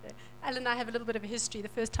Alan and I have a little bit of a history. The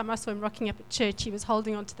first time I saw him rocking up at church, he was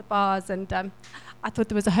holding onto the bars, and I thought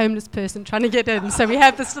there was a homeless person trying to get in. So we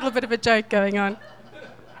have this little bit of a joke going on.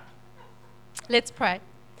 Let's pray.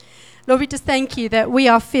 Lord, we just thank you that we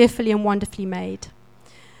are fearfully and wonderfully made.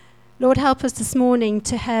 Lord, help us this morning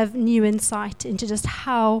to have new insight into just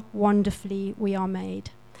how wonderfully we are made,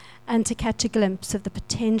 and to catch a glimpse of the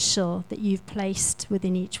potential that you've placed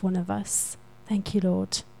within each one of us. Thank you,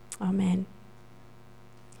 Lord. Amen.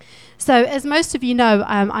 So, as most of you know,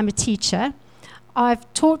 I'm a teacher.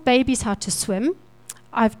 I've taught babies how to swim.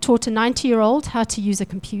 I've taught a 90-year-old how to use a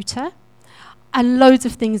computer, and loads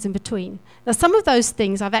of things in between. Now, some of those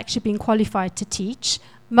things I've actually been qualified to teach.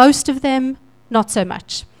 Most of them, not so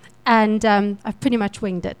much. And I've pretty much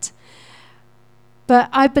winged it. But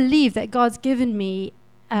I believe that God's given me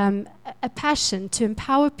a passion to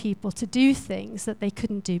empower people to do things that they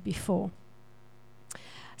couldn't do before.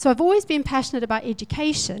 So I've always been passionate about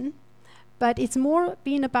education, but it's more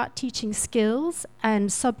been about teaching skills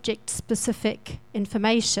and subject-specific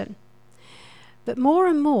information. But more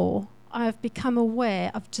and more, I've become aware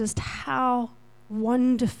of just how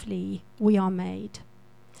wonderfully we are made,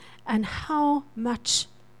 and how much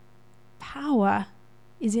power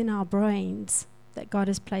is in our brains that God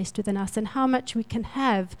has placed within us, and how much we can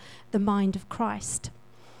have the mind of Christ.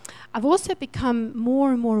 I've also become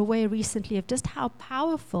more and more aware recently of just how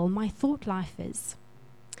powerful my thought life is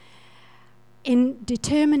in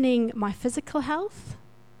determining my physical health,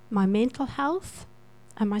 my mental health,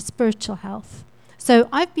 and my spiritual health. So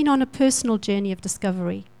I've been on a personal journey of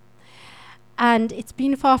discovery, and it's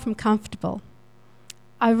been far from comfortable.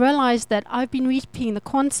 I realized that I've been reaping the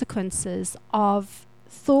consequences of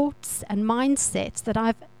thoughts and mindsets that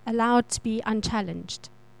I've allowed to be unchallenged.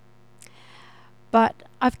 But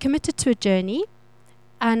I've committed to a journey,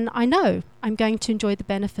 and I know I'm going to enjoy the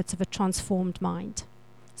benefits of a transformed mind.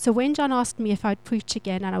 So when John asked me if I'd preach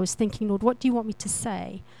again, and I was thinking, Lord, what do you want me to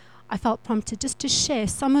say? I felt prompted just to share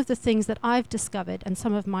some of the things that I've discovered and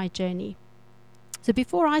some of my journey. So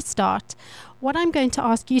before I start, what I'm going to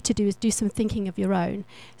ask you to do is do some thinking of your own.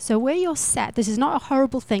 So where you're sat, this is not a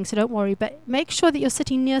horrible thing, so don't worry, but make sure that you're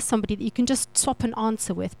sitting near somebody that you can just swap an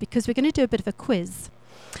answer with, because we're going to do a bit of a quiz.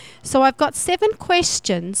 So I've got 7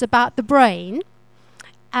 questions about the brain,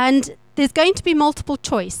 and there's going to be multiple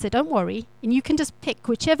choice, so don't worry. And you can just pick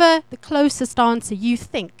whichever the closest answer you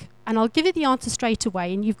think. And I'll give you the answer straight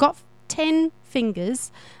away. And you've got 10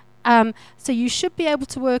 fingers, so you should be able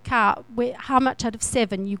to work out how much out of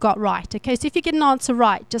 7 you got right. Okay, so if you get an answer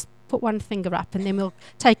right, just put one finger up, and then we'll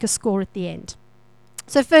take a score at the end.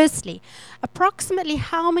 So firstly, approximately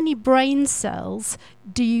how many brain cells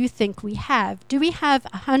do you think we have? Do we have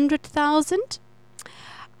 100,000,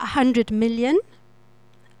 100 million,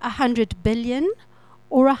 100 billion,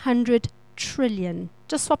 or 100 trillion?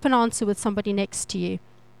 Just swap an answer with somebody next to you.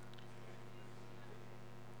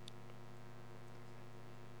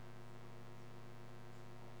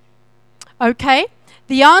 Okay,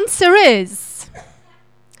 the answer is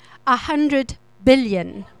 100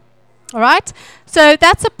 billion. All right, so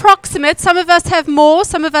that's approximate. Some of us have more,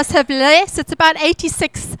 some of us have less. It's about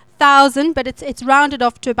 86,000, but it's rounded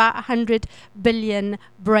off to about 100 billion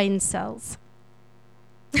brain cells.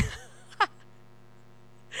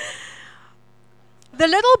 The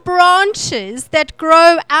little branches that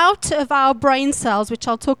grow out of our brain cells, which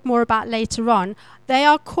I'll talk more about later on, they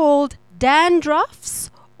are called dandruffs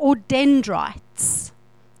or dendrites.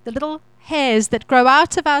 The little hairs that grow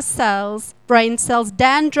out of our cells, brain cells,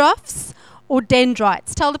 dandruffs or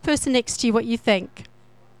dendrites. Tell the person next to you what you think.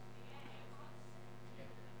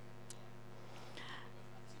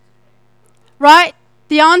 Right,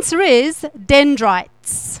 the answer is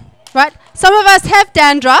dendrites. Right, some of us have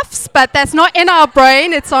dandruffs, but that's not in our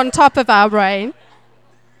brain, it's on top of our brain.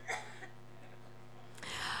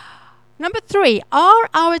 Number 3, are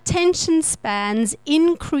our attention spans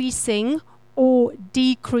increasing or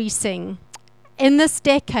decreasing? In this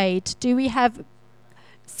decade, do we have...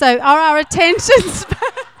 So, are our attention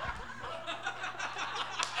spans...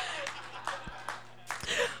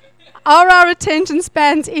 Are our attention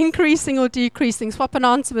spans increasing or decreasing? Swap an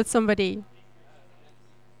answer with somebody.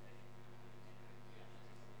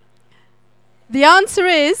 The answer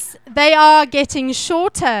is they are getting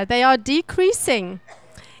shorter. They are decreasing.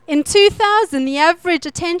 In 2000, the average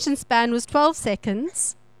attention span was 12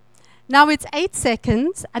 seconds. Now it's 8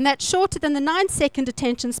 seconds, and that's shorter than the 9-second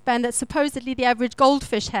attention span that supposedly the average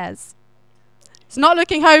goldfish has. It's not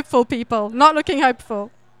looking hopeful, people. Not looking hopeful.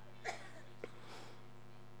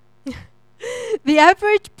 The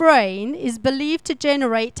average brain is believed to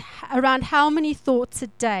generate around how many thoughts a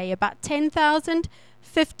day? About 10,000,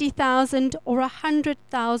 50,000, or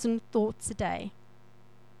 100,000 thoughts a day?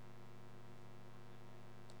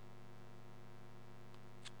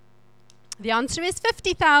 The answer is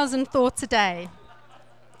 50,000 thoughts a day.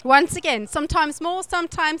 Once again, sometimes more,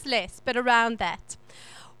 sometimes less, but around that.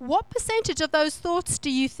 What percentage of those thoughts do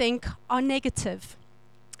you think are negative?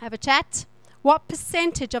 Have a chat. What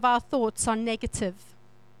percentage of our thoughts are negative?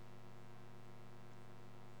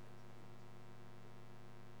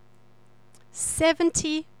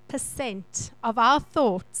 70% of our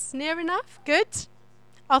thoughts, near enough, good,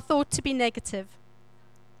 are thought to be negative.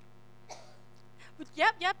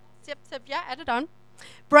 Yep, add it on.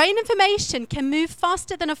 Brain information can move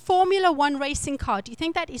faster than a Formula One racing car. Do you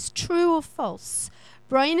think that is true or false?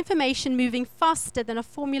 Brain information moving faster than a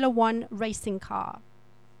Formula One racing car.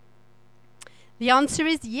 The answer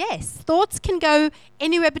is yes. Thoughts can go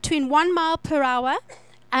anywhere between 1 mile per hour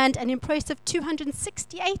and an impressive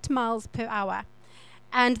 268 miles per hour.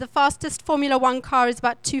 And the fastest Formula One car is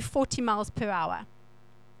about 240 miles per hour.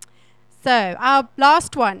 So, our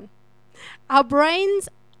last one. Our brains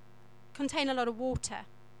contain a lot of water.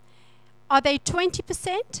 Are they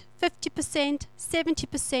 20%, 50%,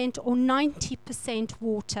 70%, or 90%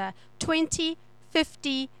 water? 20,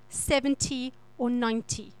 50, 70, or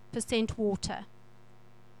 90% water?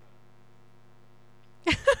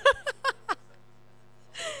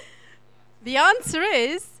 The answer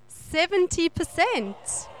is 70%.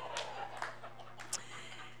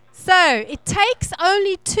 So it takes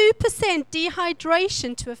only 2%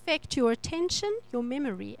 dehydration to affect your attention, your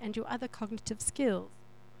memory, and your other cognitive skills.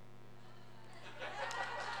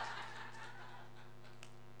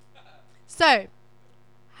 So,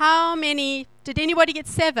 how many, did anybody get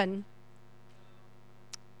 7?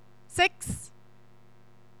 6?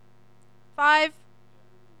 5?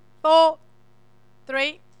 4?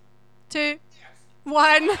 3? 2?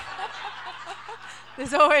 1?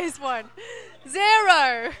 There's always 1.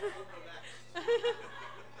 0. Don't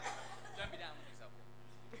be down on yourself.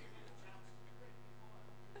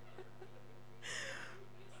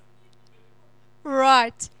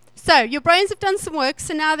 Right. So your brains have done some work,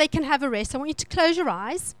 so now they can have a rest. I want you to close your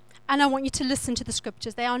eyes, and I want you to listen to the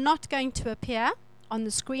scriptures. They are not going to appear on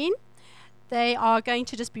the screen. They are going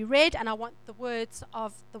to just be read, and I want the words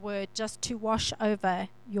of the word just to wash over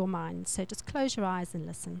your mind. So just close your eyes and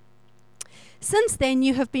listen. Since then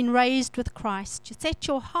you have been raised with Christ. You set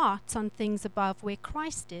your hearts on things above, where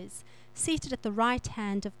Christ is, seated at the right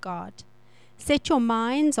hand of God. Set your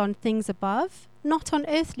minds on things above, not on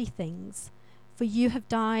earthly things. For you have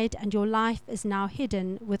died, and your life is now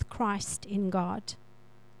hidden with Christ in God.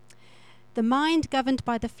 The mind governed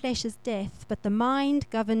by the flesh is death, but the mind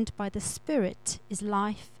governed by the Spirit is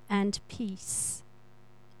life and peace.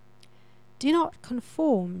 Do not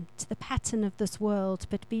conform to the pattern of this world,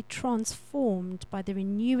 but be transformed by the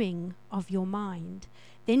renewing of your mind.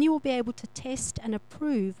 Then you will be able to test and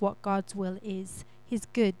approve what God's will is, his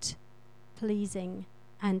good, pleasing,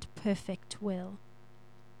 and perfect will.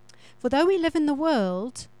 For though we live in the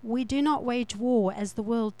world, we do not wage war as the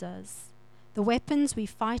world does. The weapons we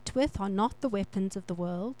fight with are not the weapons of the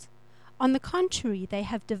world. On the contrary, they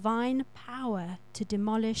have divine power to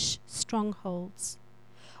demolish strongholds.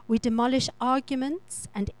 We demolish arguments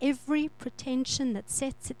and every pretension that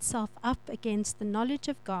sets itself up against the knowledge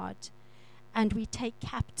of God, and we take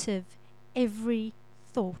captive every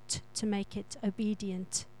thought to make it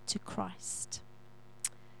obedient to Christ.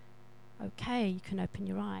 Okay, you can open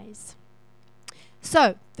your eyes.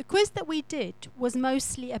 So, the quiz that we did was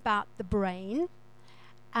mostly about the brain,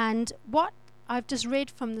 and what I've just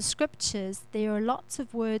read from the scriptures, there are lots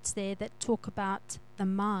of words there that talk about the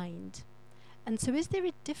mind. And so is there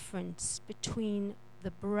a difference between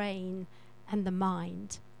the brain and the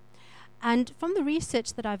mind? And from the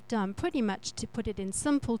research that I've done, pretty much to put it in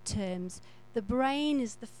simple terms, the brain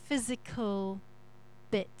is the physical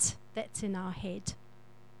bit that's in our head.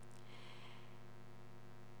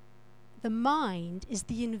 The mind is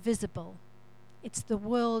the invisible. It's the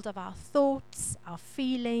world of our thoughts, our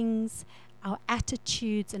feelings, our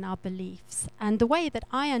attitudes, and our beliefs. And the way that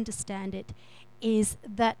I understand it is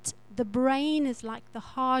that the brain is like the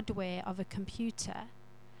hardware of a computer,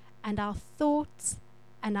 and our thoughts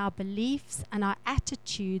and our beliefs and our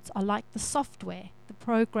attitudes are like the software, the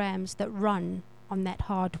programs that run on that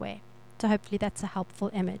hardware. So hopefully that's a helpful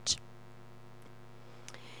image.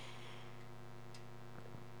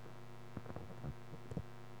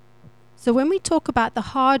 So when we talk about the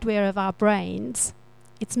hardware of our brains,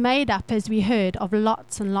 it's made up, as we heard, of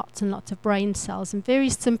lots and lots and lots of brain cells. And very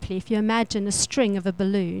simply, if you imagine a string of a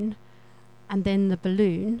balloon, and then the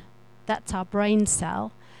balloon, that's our brain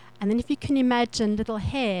cell. And then if you can imagine little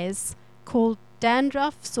hairs called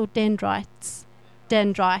dandruffs or dendrites?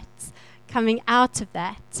 Dendrites coming out of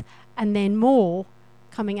that, and then more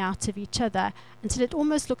coming out of each other until it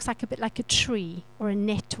almost looks like a bit like a tree or a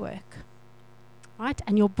network, right?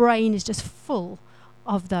 And your brain is just full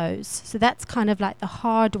of those. So that's kind of like the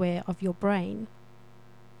hardware of your brain.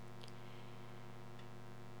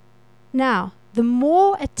 Now, the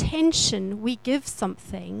more attention we give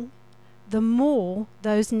something, the more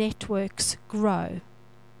those networks grow.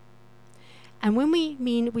 And when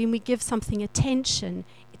we give something attention,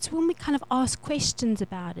 it's when we kind of ask questions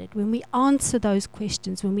about it, when we answer those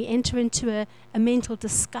questions, when we enter into a mental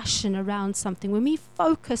discussion around something, when we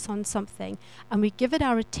focus on something and we give it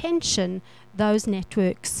our attention, those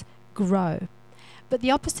networks grow. But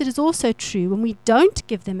the opposite is also true. When we don't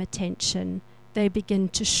give them attention, they begin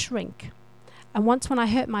to shrink. And once when I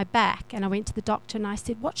hurt my back and I went to the doctor and I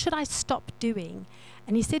said, what should I stop doing?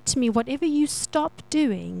 And he said to me, whatever you stop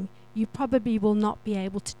doing, you probably will not be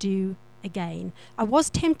able to do again. I was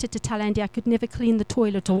tempted to tell Andy I could never clean the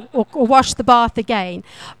toilet or wash the bath again,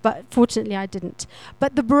 but fortunately I didn't.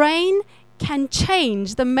 But the brain can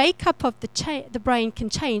change. The makeup of the brain can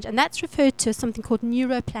change, and that's referred to as something called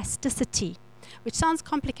neuroplasticity, which sounds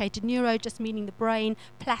complicated. Neuro just meaning the brain,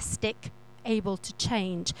 plastic, able to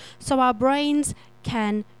change. So our brains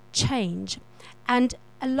can change. And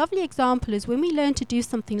a lovely example is when we learn to do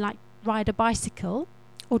something like ride a bicycle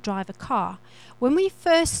or drive a car. When we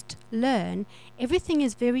first learn, everything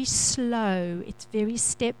is very slow. It's very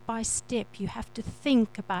step by step. You have to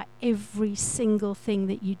think about every single thing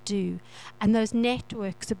that you do. And those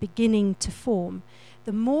networks are beginning to form.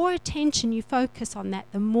 The more attention you focus on that,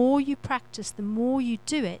 the more you practice, the more you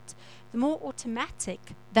do it, the more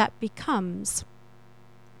automatic that becomes.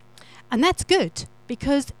 And that's good,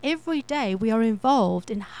 because every day we are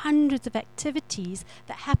involved in hundreds of activities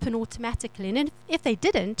that happen automatically. And if they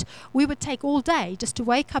didn't, we would take all day just to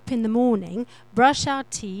wake up in the morning, brush our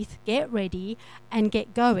teeth, get ready, and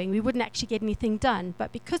get going. We wouldn't actually get anything done.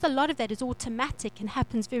 But because a lot of that is automatic and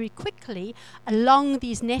happens very quickly along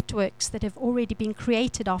these networks that have already been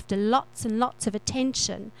created after lots and lots of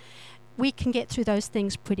attention, we can get through those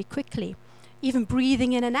things pretty quickly. Even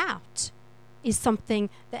breathing in and out is something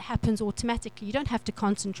that happens automatically. You don't have to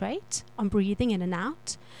concentrate on breathing in and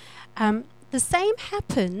out. The same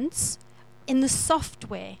happens in the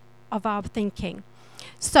software of our thinking.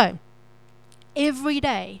 So, every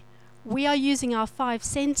day, we are using our 5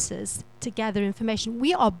 senses to gather information.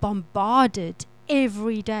 We are bombarded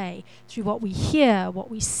every day through what we hear,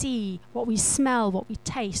 what we see, what we smell, what we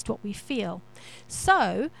taste, what we feel.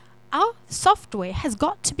 So, our software has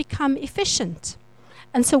got to become efficient.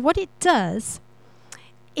 And so what it does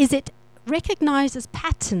is it recognizes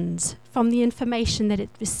patterns from the information that it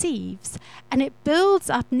receives, and it builds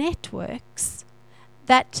up networks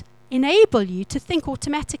that enable you to think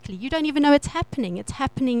automatically. You don't even know it's happening. It's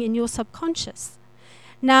happening in your subconscious.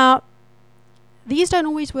 Now, these don't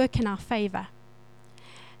always work in our favor.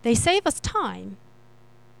 They save us time,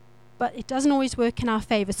 but it doesn't always work in our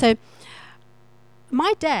favor. So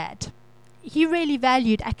my dad, he really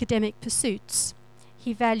valued academic pursuits.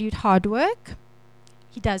 He valued hard work.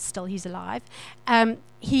 He does still, he's alive.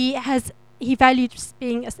 He valued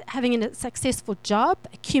having a successful job,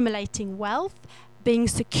 accumulating wealth, being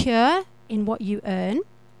secure in what you earn.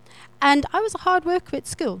 And I was a hard worker at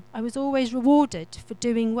school. I was always rewarded for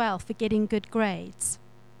doing well, for getting good grades.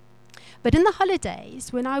 But in the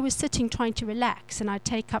holidays, when I was sitting trying to relax and I'd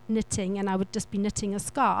take up knitting and I would just be knitting a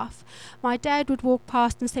scarf, my dad would walk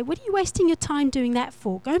past and say, "What are you wasting your time doing that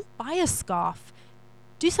for? Go and buy a scarf.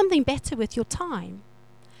 Do something better with your time."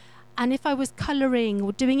 And if I was colouring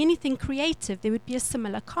or doing anything creative, there would be a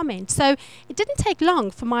similar comment. So it didn't take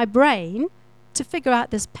long for my brain to figure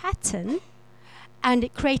out this pattern, and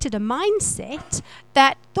it created a mindset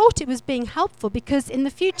that thought it was being helpful, because in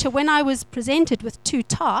the future, when I was presented with 2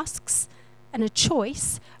 tasks and a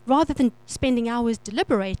choice, rather than spending hours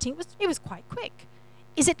deliberating, it was quite quick.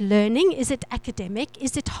 Is it learning? Is it academic?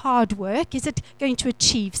 Is it hard work? Is it going to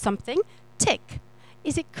achieve something? Tick.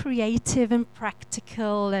 Is it creative and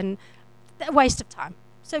practical and a waste of time?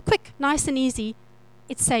 So quick, nice and easy.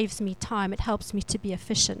 It saves me time. It helps me to be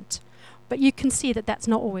efficient. But you can see that that's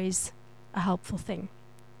not always a helpful thing.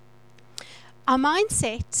 Our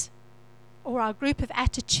mindset, or our group of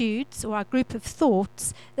attitudes, or our group of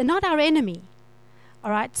thoughts, they're not our enemy. All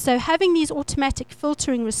right? So having these automatic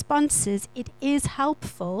filtering responses, it is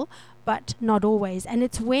helpful, but not always. And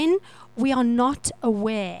it's when we are not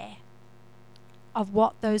aware of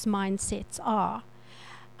what those mindsets are.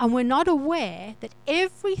 And we're not aware that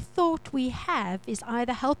every thought we have is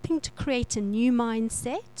either helping to create a new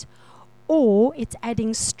mindset, or it's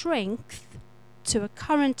adding strength to a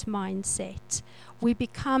current mindset, we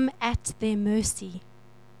become at their mercy.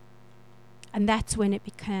 And that's when it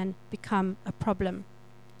can become a problem.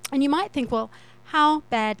 And you might think, well, how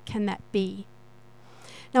bad can that be?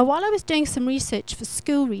 Now, while I was doing some research for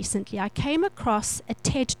school recently, I came across a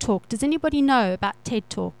TED Talk. Does anybody know about TED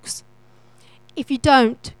Talks? If you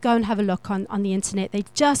don't, go and have a look on the internet. They're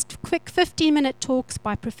just quick 15-minute talks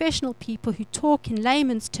by professional people who talk in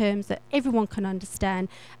layman's terms that everyone can understand,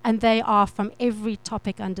 and they are from every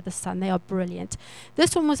topic under the sun. They are brilliant.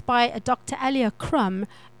 This one was by a Dr. Alia Crum,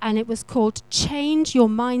 and it was called Change Your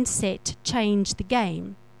Mindset, Change the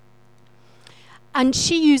Game. And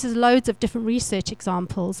she uses loads of different research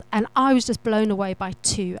examples, and I was just blown away by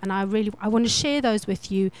two. And I want to share those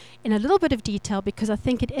with you in a little bit of detail because I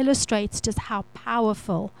think it illustrates just how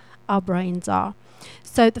powerful our brains are.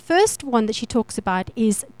 So the first one that she talks about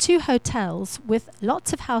is 2 hotels with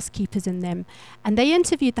lots of housekeepers in them. And they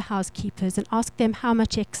interviewed the housekeepers and asked them how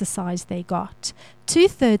much exercise they got.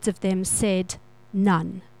 2/3 of them said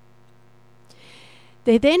none.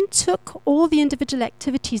 They then took all the individual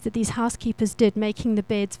activities that these housekeepers did, making the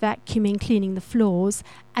beds, vacuuming, cleaning the floors,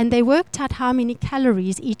 and they worked out how many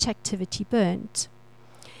calories each activity burnt.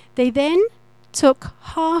 They then took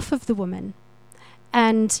half of the women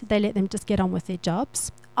and they let them just get on with their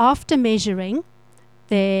jobs. After measuring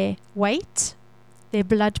their weight, their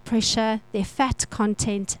blood pressure, their fat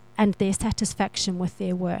content, and their satisfaction with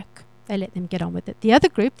their work, they let them get on with it. The other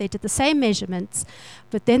group, they did the same measurements,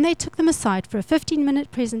 but then they took them aside for a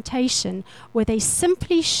 15-minute presentation where they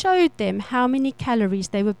simply showed them how many calories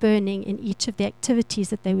they were burning in each of the activities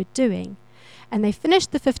that they were doing. And they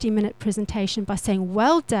finished the 15-minute presentation by saying,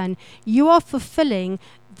 well done, you are fulfilling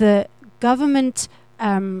the government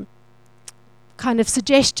kind of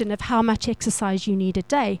suggestion of how much exercise you need a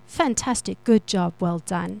day. Fantastic, good job, well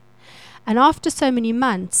done. And after so many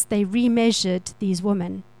months, they remeasured these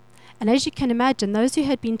women. And as you can imagine, those who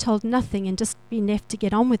had been told nothing and just been left to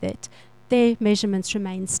get on with it, their measurements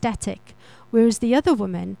remained static. Whereas the other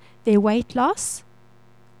women, their weight loss,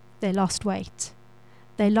 they lost weight.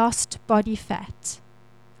 They lost body fat.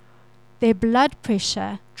 Their blood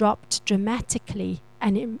pressure dropped dramatically,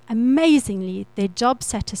 and amazingly, their job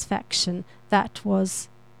satisfaction,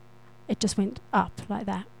 it just went up like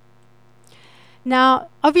that. Now,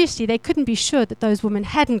 obviously, they couldn't be sure that those women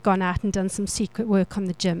hadn't gone out and done some secret work on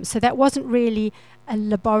the gym. So that wasn't really a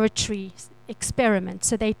laboratory experiment.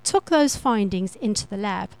 So they took those findings into the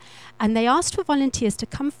lab and they asked for volunteers to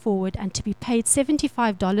come forward and to be paid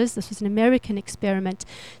 $75. This was an American experiment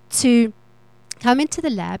to come into the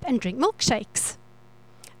lab and drink milkshakes.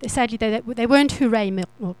 Sadly, they weren't hooray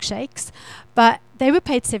milkshakes, but they were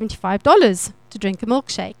paid $75 to drink a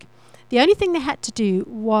milkshake. The only thing they had to do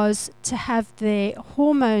was to have their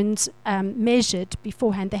hormones measured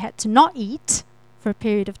beforehand. They had to not eat for a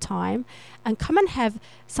period of time and come and have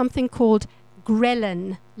something called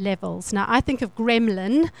ghrelin levels. Now, I think of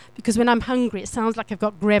gremlin because when I'm hungry, it sounds like I've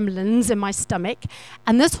got gremlins in my stomach.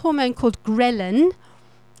 And this hormone called ghrelin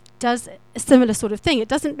does a similar sort of thing. It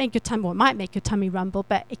doesn't make your tummy, well, it might make your tummy rumble,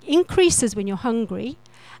 but it increases when you're hungry,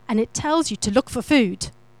 and it tells you to look for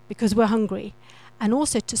food because we're hungry. And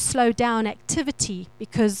also to slow down activity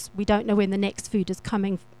because we don't know when the next food is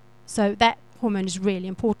coming. So that hormone is really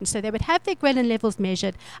important. So they would have their ghrelin levels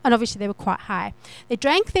measured, and obviously they were quite high. They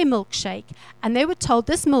drank their milkshake, and they were told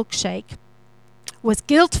this milkshake was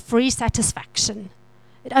guilt-free satisfaction.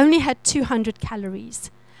 It only had 200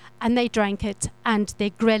 calories, and they drank it, and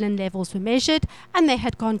their ghrelin levels were measured, and they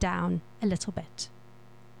had gone down a little bit.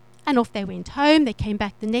 And off they went home. They came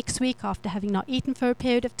back the next week after having not eaten for a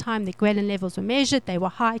period of time. Their ghrelin levels were measured. They were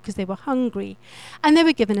high because they were hungry. And they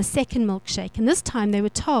were given a second milkshake. And this time they were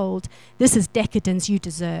told, this is decadence you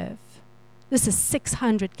deserve. This is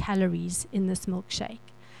 600 calories in this milkshake.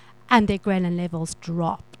 And their ghrelin levels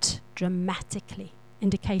dropped dramatically,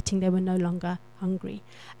 indicating they were no longer hungry.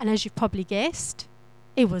 And as you've probably guessed,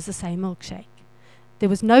 it was the same milkshake. There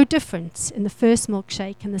was no difference in the first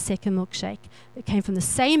milkshake and the second milkshake. It came from the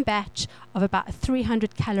same batch of about a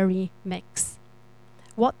 300-calorie mix.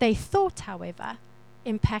 What they thought, however,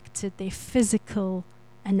 impacted their physical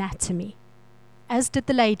anatomy, as did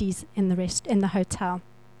the ladies in the hotel.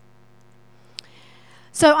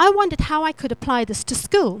 So I wondered how I could apply this to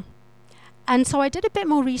school. And so I did a bit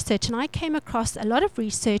more research, and I came across a lot of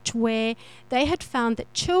research where they had found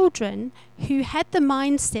that children who had the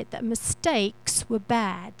mindset that mistakes were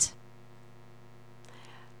bad,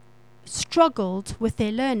 struggled with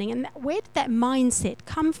their learning. And where did that mindset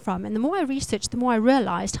come from? And the more I researched, the more I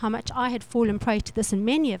realized how much I had fallen prey to this, and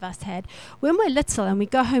many of us had. When we're little and we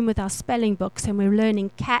go home with our spelling books and we're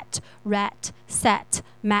learning cat, rat, sat,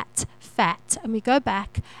 mat, fat, and we go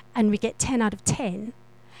back and we get 10 out of 10.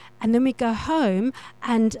 And then we go home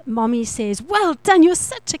and mommy says, well done, you're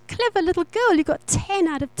such a clever little girl, you got 10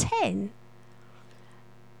 out of 10.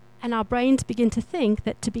 And our brains begin to think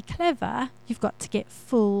that to be clever, you've got to get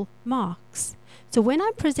full marks. So when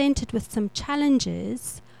I'm presented with some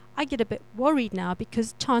challenges, I get a bit worried now,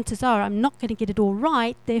 because chances are I'm not going to get it all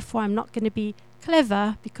right, therefore I'm not going to be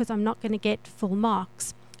clever because I'm not going to get full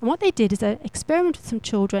marks. And what they did is an experiment with some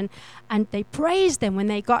children, and they praised them when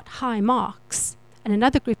they got high marks. And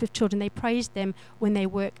another group of children, they praised them when they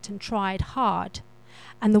worked and tried hard.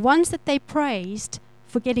 And the ones that they praised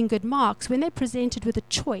for getting good marks, when they're presented with a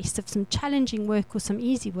choice of some challenging work or some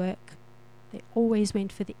easy work, they always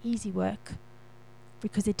went for the easy work,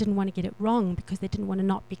 because they didn't want to get it wrong, because they didn't want to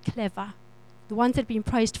not be clever. The ones that had been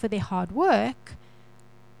praised for their hard work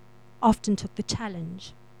often took the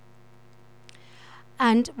challenge.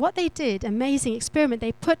 And what they did, amazing experiment,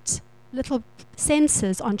 they put little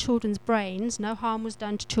sensors on children's brains, no harm was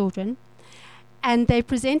done to children, and they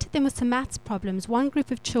presented them with some maths problems. One group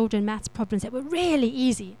of children, maths problems that were really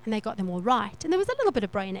easy, and they got them all right. And there was a little bit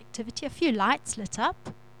of brain activity, a few lights lit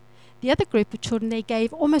up. The other group of children, they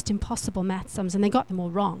gave almost impossible maths sums, and they got them all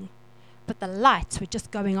wrong. But the lights were just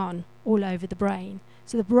going on all over the brain.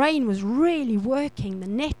 So the brain was really working. The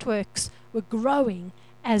networks were growing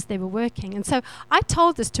as they were working. And so I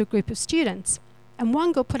told this to a group of students, and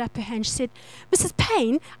one girl put up her hand. She said, Mrs.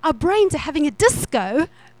 Payne, our brains are having a disco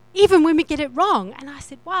even when we get it wrong. And I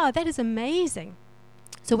said, wow, that is amazing.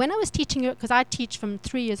 So when I was teaching her, because I teach from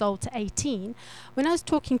 3 years old to 18, when I was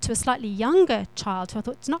talking to a slightly younger child who I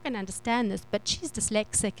thought is not going to understand this, but she's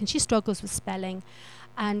dyslexic and she struggles with spelling,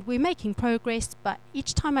 and we're making progress, but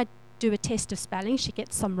each time I do a test of spelling, she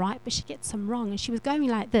gets some right, but she gets some wrong. And she was going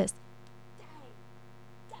like this.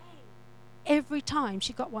 Dang. Every time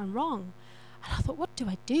she got one wrong. And I thought, what do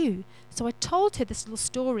I do? So I told her this little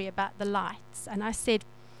story about the lights, and I said,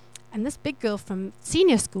 and this big girl from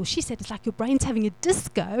senior school, she said, it's like your brain's having a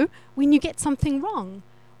disco when you get something wrong.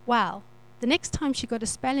 Well, the next time she got a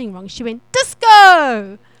spelling wrong, she went,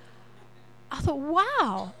 disco! I thought,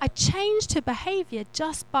 wow, I changed her behavior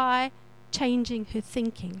just by changing her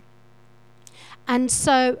thinking. And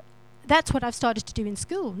so that's what I've started to do in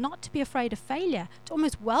school, not to be afraid of failure, to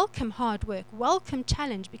almost welcome hard work, welcome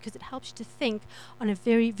challenge, because it helps you to think on a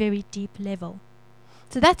very, very deep level.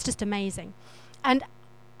 So that's just amazing. And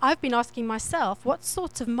I've been asking myself what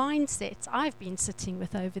sorts of mindsets I've been sitting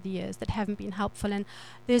with over the years that haven't been helpful. And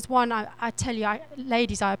there's one, I tell you,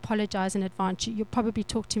 ladies, I apologize in advance. You'll probably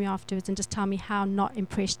talk to me afterwards and just tell me how not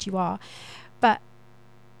impressed you are. But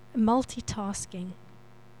multitasking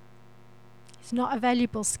is not a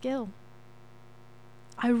valuable skill.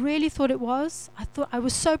 I really thought it was. I thought I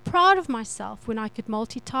was so proud of myself when I could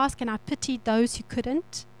multitask, and I pitied those who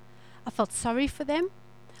couldn't. I felt sorry for them.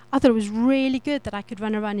 I thought it was really good that I could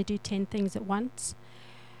run around and do 10 things at once.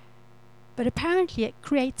 But apparently it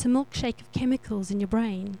creates a milkshake of chemicals in your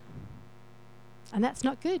brain. And that's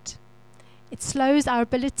not good. It slows our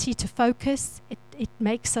ability to focus. It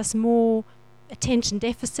makes us more attention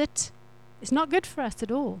deficit. It's not good for us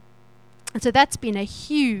at all. And so that's been a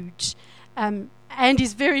huge,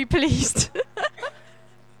 Andy's very pleased.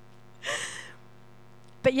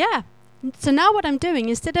 But yeah. So now what I'm doing,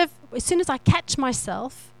 instead of, as soon as I catch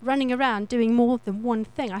myself running around doing more than one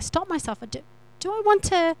thing, I stop myself. Do I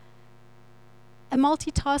want a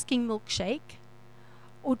multitasking milkshake,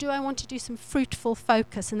 or do I want to do some fruitful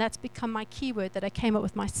focus? And that's become my keyword that I came up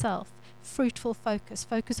with myself. Fruitful focus.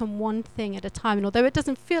 Focus on one thing at a time. And although it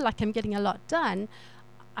doesn't feel like I'm getting a lot done,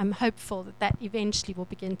 I'm hopeful that that eventually will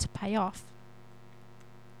begin to pay off.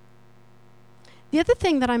 The other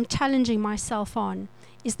thing that I'm challenging myself on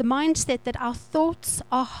is the mindset that our thoughts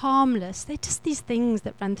are harmless. They're just these things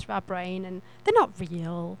that run through our brain, and they're not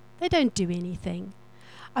real. They don't do anything.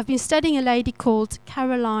 I've been studying a lady called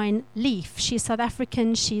Caroline Leaf. She's South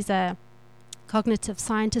African. She's a cognitive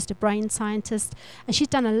scientist, a brain scientist, and she's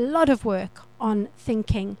done a lot of work on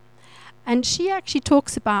thinking. And she actually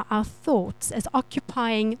talks about our thoughts as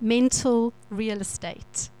occupying mental real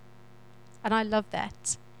estate. And I love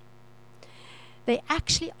that. They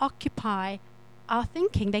actually occupy our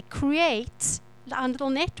thinking. They create our little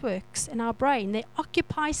networks in our brain. They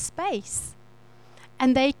occupy space.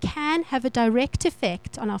 And they can have a direct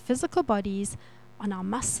effect on our physical bodies, on our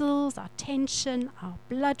muscles, our tension, our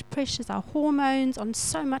blood pressures, our hormones, on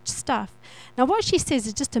so much stuff. Now, what she says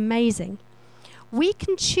is just amazing. we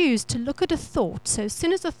can choose to look at a thought. So as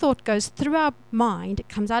soon as a thought goes through our mind, it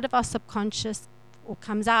comes out of our subconscious or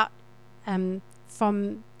comes out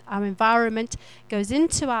from our environment, goes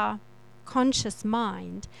into our conscious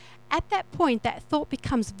mind. At that point, that thought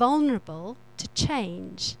becomes vulnerable to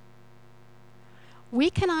change. We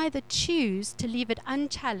can either choose to leave it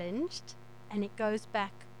unchallenged and it goes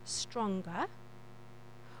back stronger,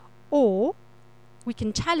 or we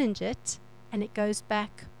can challenge it and it goes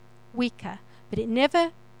back weaker, but it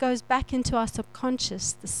never goes back into our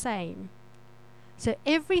subconscious the same. So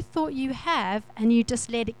every thought you have and you just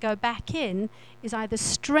let it go back in is either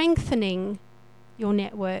strengthening your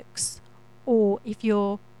networks, or if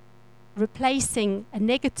you're replacing a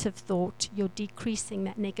negative thought, you're decreasing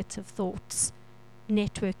that negative thoughts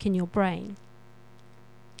network in your brain.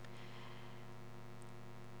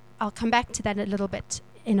 I'll come back to that a little bit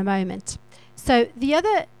in a moment. So the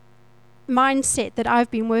other mindset that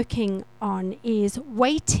I've been working on is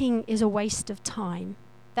waiting is a waste of time.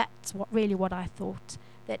 That's what I thought.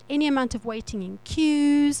 That any amount of waiting in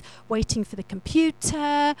queues, waiting for the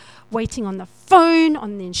computer, waiting on the phone,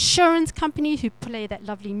 on the insurance company who play that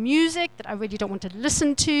lovely music that I really don't want to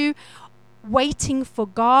listen to, waiting for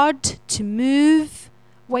God to move,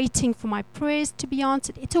 waiting for my prayers to be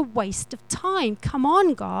answered. It's a waste of time. Come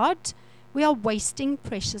on, God. We are wasting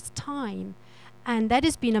precious time. And that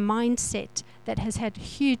has been a mindset that has had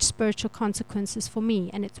huge spiritual consequences for me,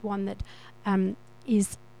 and it's one that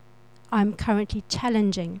I'm currently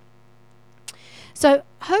challenging. So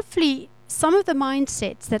hopefully some of the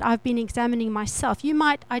mindsets that I've been examining myself, you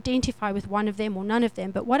might identify with one of them or none of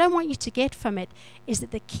them, but what I want you to get from it is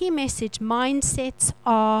that the key message, mindsets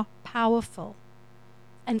are powerful,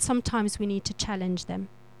 and sometimes we need to challenge them.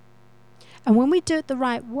 And when we do it the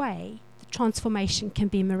right way, the transformation can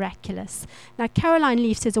be miraculous. Now, Caroline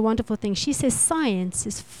Leaf says a wonderful thing. She says science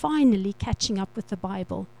is finally catching up with the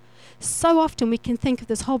Bible. So often we can think of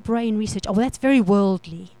this whole brain research, oh, well, that's very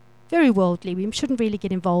worldly. Very worldly. We shouldn't really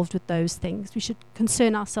get involved with those things. We should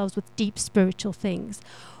concern ourselves with deep spiritual things.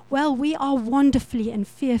 Well, we are wonderfully and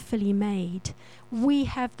fearfully made. We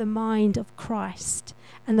have the mind of Christ.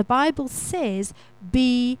 And the Bible says,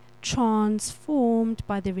 be transformed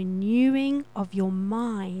by the renewing of your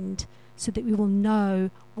mind so that we will know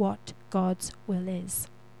what God's will is.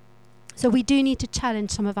 So we do need to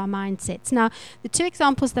challenge some of our mindsets. Now, the two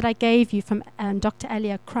examples that I gave you from Dr.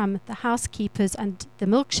 Alia Crum, the housekeepers and the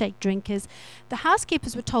milkshake drinkers, the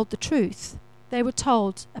housekeepers were told the truth. They were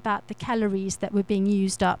told about the calories that were being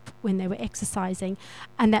used up when they were exercising,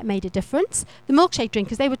 and that made a difference. The milkshake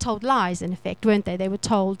drinkers, they were told lies, in effect, weren't they? They were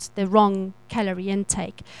told the wrong calorie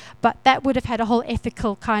intake. But that would have had a whole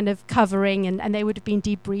ethical kind of covering, and they would have been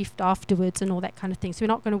debriefed afterwards and all that kind of thing. So we're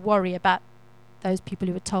not going to worry about those people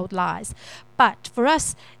who were told lies. But for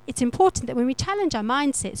us, it's important that when we challenge our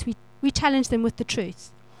mindsets, we challenge them with the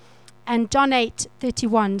truth. And John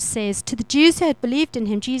 8:31 says, to the Jews who had believed in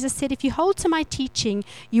him, Jesus said, if you hold to my teaching,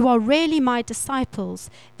 you are really my disciples.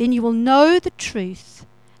 Then you will know the truth,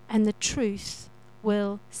 and the truth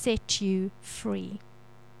will set you free.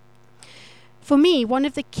 For me, one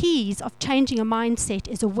of the keys of changing a mindset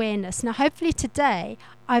is awareness. Now, hopefully today,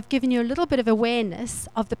 I've given you a little bit of awareness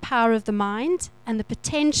of the power of the mind and the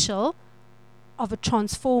potential of a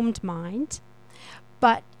transformed mind.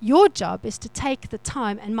 But your job is to take the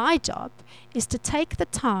time, and my job is to take the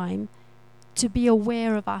time to be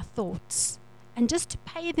aware of our thoughts and just to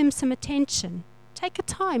pay them some attention. Take a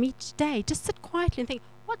time each day, just sit quietly and think,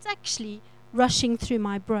 what's actually rushing through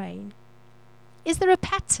my brain? Is there a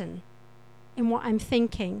pattern in what I'm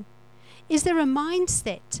thinking? Is there a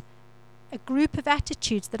mindset, a group of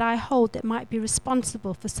attitudes that I hold that might be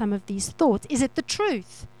responsible for some of these thoughts? Is it the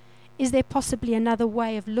truth? Is there possibly another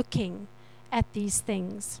way of looking at these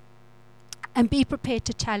things? And be prepared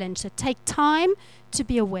to challenge. So take time to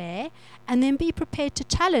be aware, and then be prepared to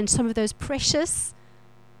challenge some of those precious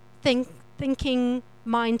thinking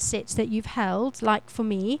mindsets that you've held. Like for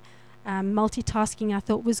me, multitasking I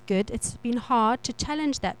thought was good. It's been hard to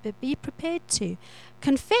challenge that, but be prepared to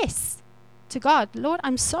confess to God, Lord,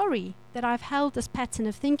 I'm sorry that I've held this pattern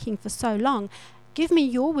of thinking for so long. Give me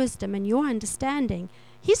your wisdom and your understanding.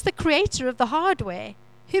 He's the creator of the hardware.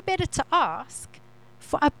 Who better to ask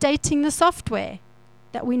for updating the software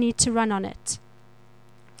that we need to run on it?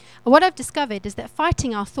 And what I've discovered is that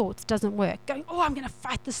fighting our thoughts doesn't work. Going, oh, I'm going to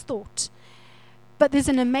fight this thought. But there's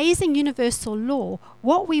an amazing universal law.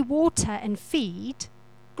 What we water and feed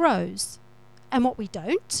grows, and what we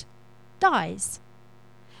don't dies.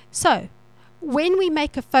 So when we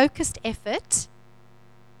make a focused effort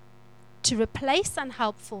to replace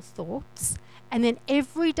unhelpful thoughts, and then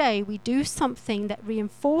every day we do something that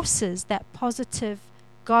reinforces that positive,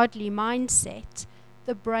 godly mindset,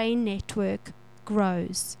 the brain network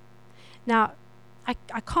grows. Now,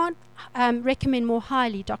 I can't recommend more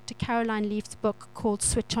highly Dr. Caroline Leaf's book called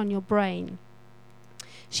Switch on Your Brain.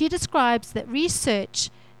 She describes that research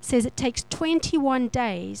says it takes 21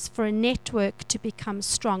 days for a network to become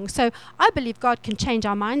strong. So I believe God can change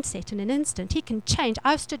our mindset in an instant. He can change.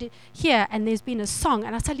 I've stood here and there's been a song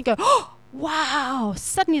and I suddenly go, oh, wow,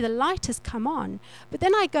 suddenly the light has come on. But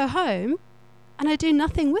then I go home and I do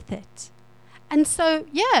nothing with it. And so,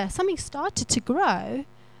 yeah, something started to grow,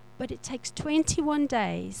 but it takes 21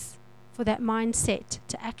 days for that mindset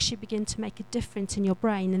to actually begin to make a difference in your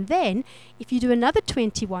brain. And then if you do another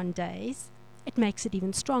 21 days, it makes it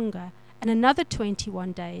even stronger. And another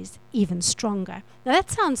 21 days, even stronger. Now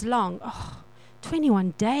that sounds long.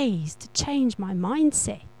 21 days to change my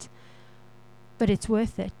mindset. But it's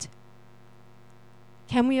worth it.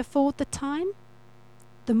 Can we afford the time?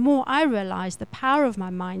 The more I realize the power of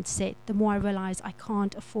my mindset, the more I realize I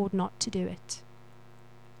can't afford not to do it.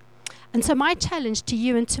 And so my challenge to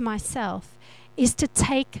you and to myself is to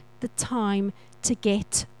take the time to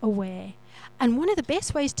get aware. And one of the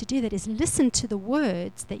best ways to do that is listen to the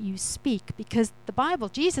words that you speak, because the Bible,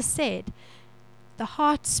 Jesus said, the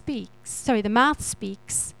mouth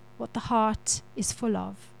speaks what the heart is full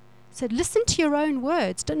of. So listen to your own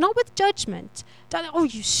words, not with judgment. Don't, oh,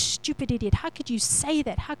 you stupid idiot, how could you say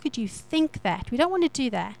that? How could you think that? We don't want to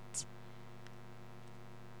do that.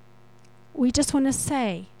 We just want to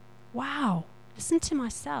say, wow, listen to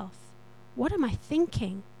myself. What am I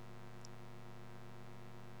thinking?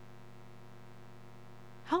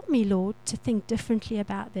 Help me, Lord, to think differently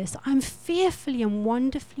about this. I'm fearfully and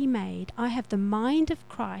wonderfully made. I have the mind of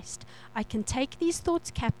Christ. I can take these thoughts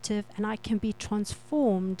captive and I can be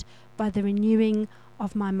transformed by the renewing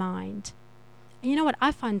of my mind. And you know what?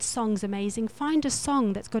 I find songs amazing. Find a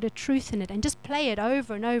song that's got a truth in it and just play it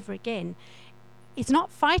over and over again. It's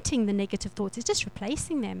not fighting the negative thoughts. It's just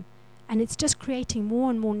replacing them. And it's just creating more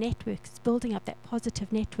and more networks. It's building up that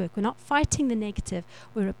positive network. We're not fighting the negative.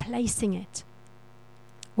 We're replacing it.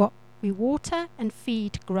 What we water and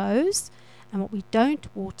feed grows, and what we don't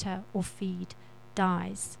water or feed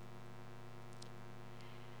dies.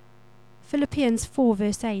 Philippians 4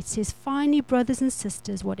 verse 8 says, finally, brothers and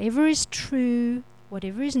sisters, whatever is true,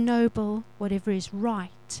 whatever is noble, whatever is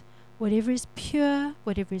right, whatever is pure,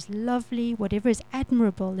 whatever is lovely, whatever is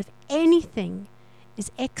admirable, if anything is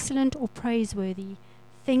excellent or praiseworthy,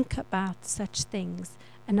 think about such things.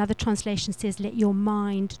 Another translation says, let your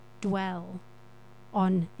mind dwell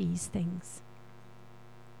on these things.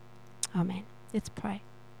 Amen. Let's pray.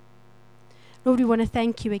 Lord, we want to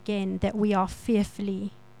thank you again that we are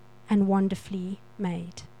fearfully and wonderfully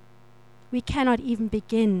made. We cannot even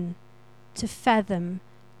begin to fathom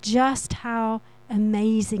just how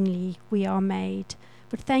amazingly we are made.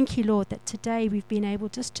 But thank you, Lord, that today we've been able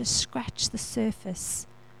just to scratch the surface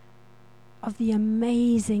of the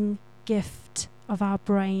amazing gift of our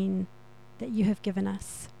brain that you have given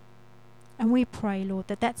us. And we pray, Lord,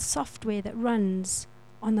 that software that runs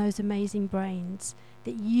on those amazing brains,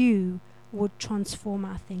 that you would transform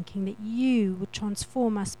our thinking, that you would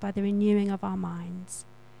transform us by the renewing of our minds.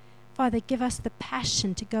 Father, give us the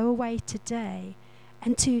passion to go away today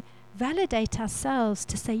and to validate ourselves,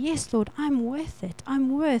 to say, yes, Lord, I'm worth it. I'm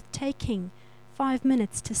worth taking 5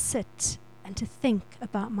 minutes to sit and to think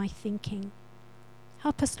about my thinking.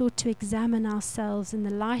 Help us, Lord, to examine ourselves in the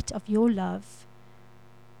light of your love,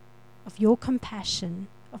 of your compassion,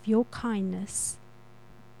 of your kindness,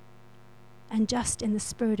 and just in the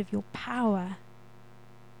spirit of your power.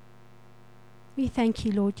 We thank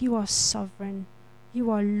you, Lord, you are sovereign. You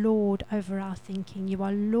are Lord over our thinking. You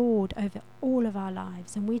are Lord over all of our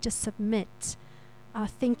lives. And we just submit our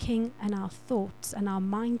thinking and our thoughts and our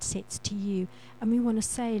mindsets to you. And we want to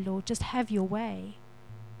say, Lord, just have your way.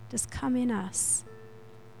 Just come in us.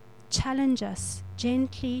 Challenge us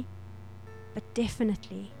gently, but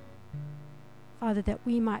definitely. Father, that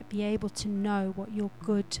we might be able to know what your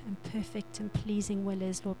good and perfect and pleasing will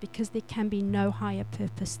is, Lord, because there can be no higher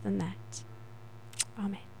purpose than that.